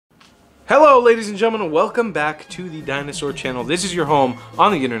Hello ladies and gentlemen, welcome back to the Dinosaur channel. This is your home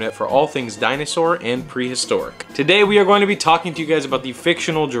on the internet for all things dinosaur and prehistoric. Today we are going to be talking to you guys about the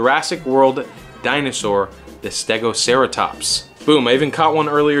fictional Jurassic World dinosaur, the Stegoceratops. Boom, I even caught one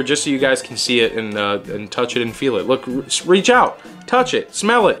earlier just so you guys can see it and touch it and feel it. Look, reach out, touch it,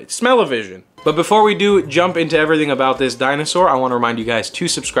 smell-o-vision. But before we do jump into everything about this dinosaur, I want to remind you guys to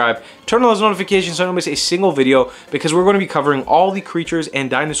subscribe, turn on those notifications so you don't miss a single video, because we're going to be covering all the creatures and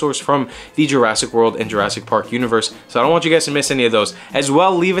dinosaurs from the Jurassic World and Jurassic Park universe. So I don't want you guys to miss any of those. As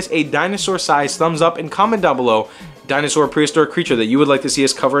well, leave us a dinosaur-sized thumbs up and comment down below dinosaur prehistoric creature that you would like to see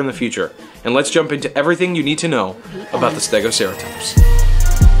us cover in the future. And let's jump into everything you need to know about the Stegoceratops.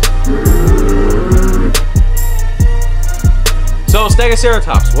 So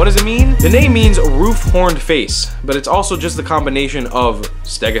Stegoceratops, what does it mean? The name means roof-horned face, but it's also just the combination of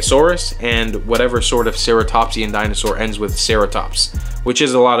Stegosaurus and whatever sort of ceratopsian dinosaur ends with ceratops, which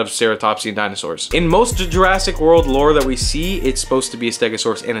is a lot of ceratopsian dinosaurs. In most Jurassic World lore that we see, it's supposed to be a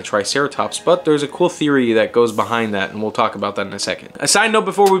Stegosaurus and a Triceratops, but there's a cool theory that goes behind that, and we'll talk about that in a second. A side note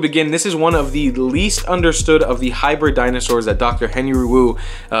before we begin, this is one of the least understood of the hybrid dinosaurs that Dr. Henry Wu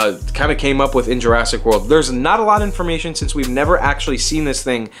kind of came up with in Jurassic World. There's not a lot of information since we've never actually seen this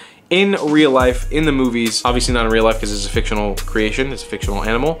thing in real life, in the movies. Obviously not in real life because it's a fictional creation, it's a fictional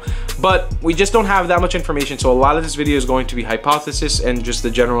animal, but we just don't have that much information, so a lot of this video is going to be hypothesis and just the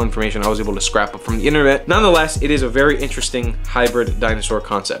general information I was able to scrap up from the internet. Nonetheless, it is a very interesting hybrid dinosaur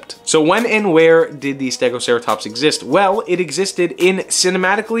concept. So when and where did the Stegoceratops exist? Well, it existed in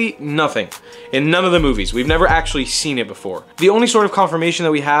cinematically nothing. In none of the movies. We've never actually seen it before. The only sort of confirmation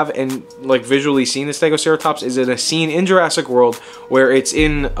that we have and like visually seen the Stegoceratops is in a scene in Jurassic World where it's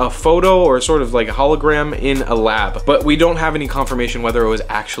in a photo or sort of like a hologram in a lab, but we don't have any confirmation whether it was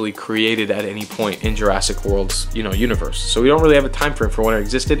actually created at any point in Jurassic World's, universe. So we don't really have a time frame for when it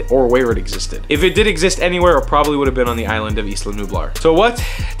existed or where it existed. If it did exist anywhere, it probably would have been on the island of Isla Nublar. So what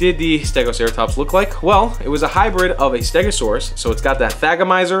did the Stegoceratops look like? Well, it was a hybrid of a Stegosaurus, so it's got that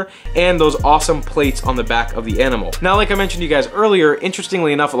thagomizer and those awesome plates on the back of the animal. Now, like I mentioned to you guys earlier,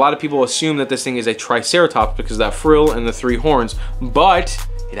 interestingly enough, a lot of people assume that this thing is a Triceratops because of that frill and the 3 horns, but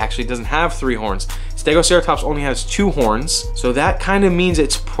it actually doesn't have 3 horns. Stegoceratops only has 2 horns, so that kind of means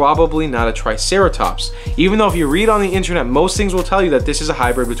it's probably not a Triceratops. Even though if you read on the internet, most things will tell you that this is a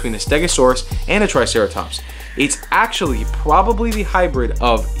hybrid between a Stegosaurus and a Triceratops. It's actually probably the hybrid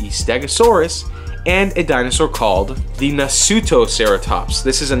of a Stegosaurus and a dinosaur called the Nasutoceratops.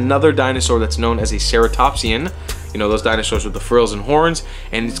 This is another dinosaur that's known as a ceratopsian. Those dinosaurs with the frills and horns,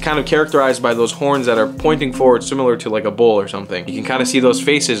 and it's kind of characterized by those horns that are pointing forward, similar to like a bull or something. You can kind of see those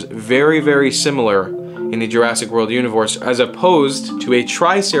faces very, very similar in the Jurassic World universe, as opposed to a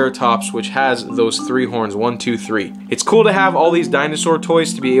Triceratops, which has those 3 horns, 1, 2, 3. It's cool to have all these dinosaur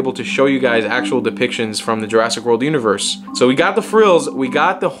toys to be able to show you guys actual depictions from the Jurassic World universe. So we got the frills, we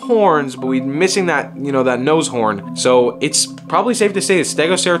got the horns, but we're missing that, that nose horn. So it's probably safe to say that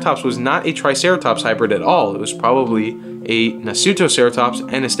Stegoceratops was not a Triceratops hybrid at all. It was probably a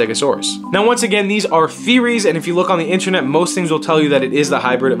Nasutoceratops and a Stegosaurus. Now, once again, these are theories, and if you look on the internet, most things will tell you that it is the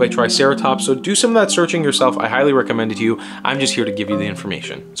hybrid of a Triceratops, so do some of that searching yourself. I highly recommend it to you. I'm just here to give you the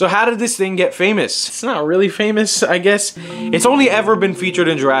information. So how did this thing get famous? It's not really famous, I guess. It's only ever been featured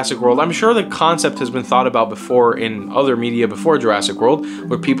in Jurassic World. I'm sure the concept has been thought about before in other media before Jurassic World,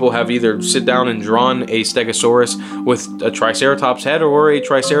 where people have either sit down and drawn a Stegosaurus with a Triceratops head or a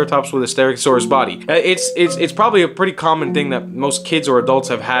Triceratops with a Stegosaurus body. It's probably a pretty common thing that most kids or adults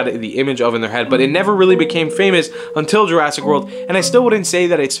have had the image of in their head, but it never really became famous until Jurassic World, and I still wouldn't say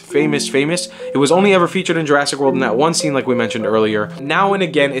that it's famous. It was only ever featured in Jurassic World in that one scene like we mentioned earlier. Now and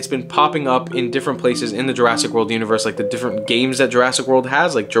again, it's been popping up in different places in the Jurassic World universe, like the different games that Jurassic World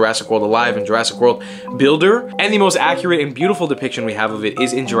has, like Jurassic World Alive and Jurassic World Builder, and the most accurate and beautiful depiction we have of it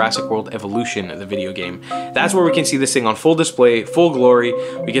is in Jurassic World Evolution, the video game. That's where we can see this thing on full display, full glory.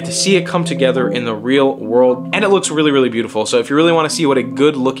 We get to see it come together in the real world, and it looks really, really beautiful. So if you really want to see what a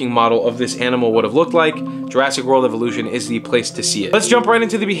good looking model of this animal would have looked like, Jurassic World Evolution is the place to see it. Let's jump right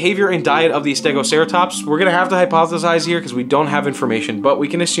into the behavior and diet of the Stegoceratops. We're gonna have to hypothesize here because we don't have information, but we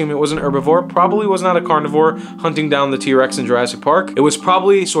can assume it was an herbivore, probably was not a carnivore hunting down the T-Rex in Jurassic Park. It was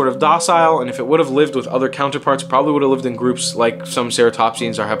probably sort of docile, and if it would have lived with other counterparts, probably would have lived in groups like some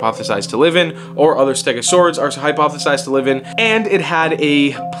ceratopsians are hypothesized to live in, or other stegosaurs are hypothesized to live in, and it had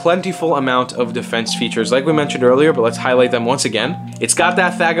a plentiful amount of defense features like we mentioned earlier, but let's highlight them once again. It's got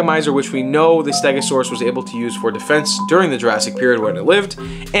that thagomizer, which we know the Stegosaurus was able to use for defense during the Jurassic period when it lived,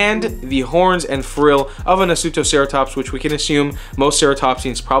 and the horns and frill of a Nasutoceratops, which we can assume most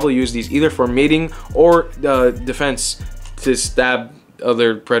ceratopsians probably use these either for mating or defense to stab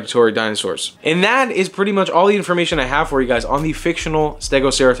other predatory dinosaurs. And that is pretty much all the information I have for you guys on the fictional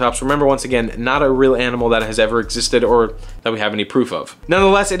Stegoceratops. Remember, once again, not a real animal that has ever existed or that we have any proof of.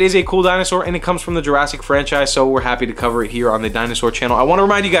 Nonetheless, it is a cool dinosaur and it comes from the Jurassic franchise, so we're happy to cover it here on the Dinosaur channel. I want to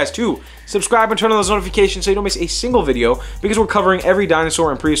remind you guys to subscribe and turn on those notifications so you don't miss a single video, because we're covering every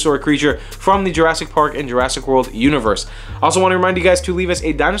dinosaur and prehistoric creature from the Jurassic Park and Jurassic World universe. I also want to remind you guys to leave us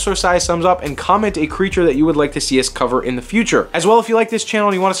a dinosaur-sized thumbs up and comment a creature that you would like to see us cover in the future. As well, if you like this channel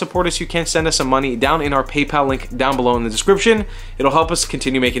and you want to support us, you can send us some money down in our PayPal link down below in the description. It'll help us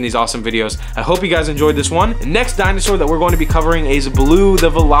continue making these awesome videos. I hope you guys enjoyed this one. The next dinosaur that we're going to be covering is Blue the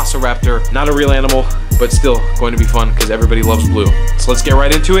Velociraptor. Not a real animal, but still going to be fun because everybody loves Blue. So let's get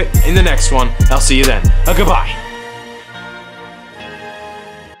right into it in the next one. I'll see you then. Goodbye.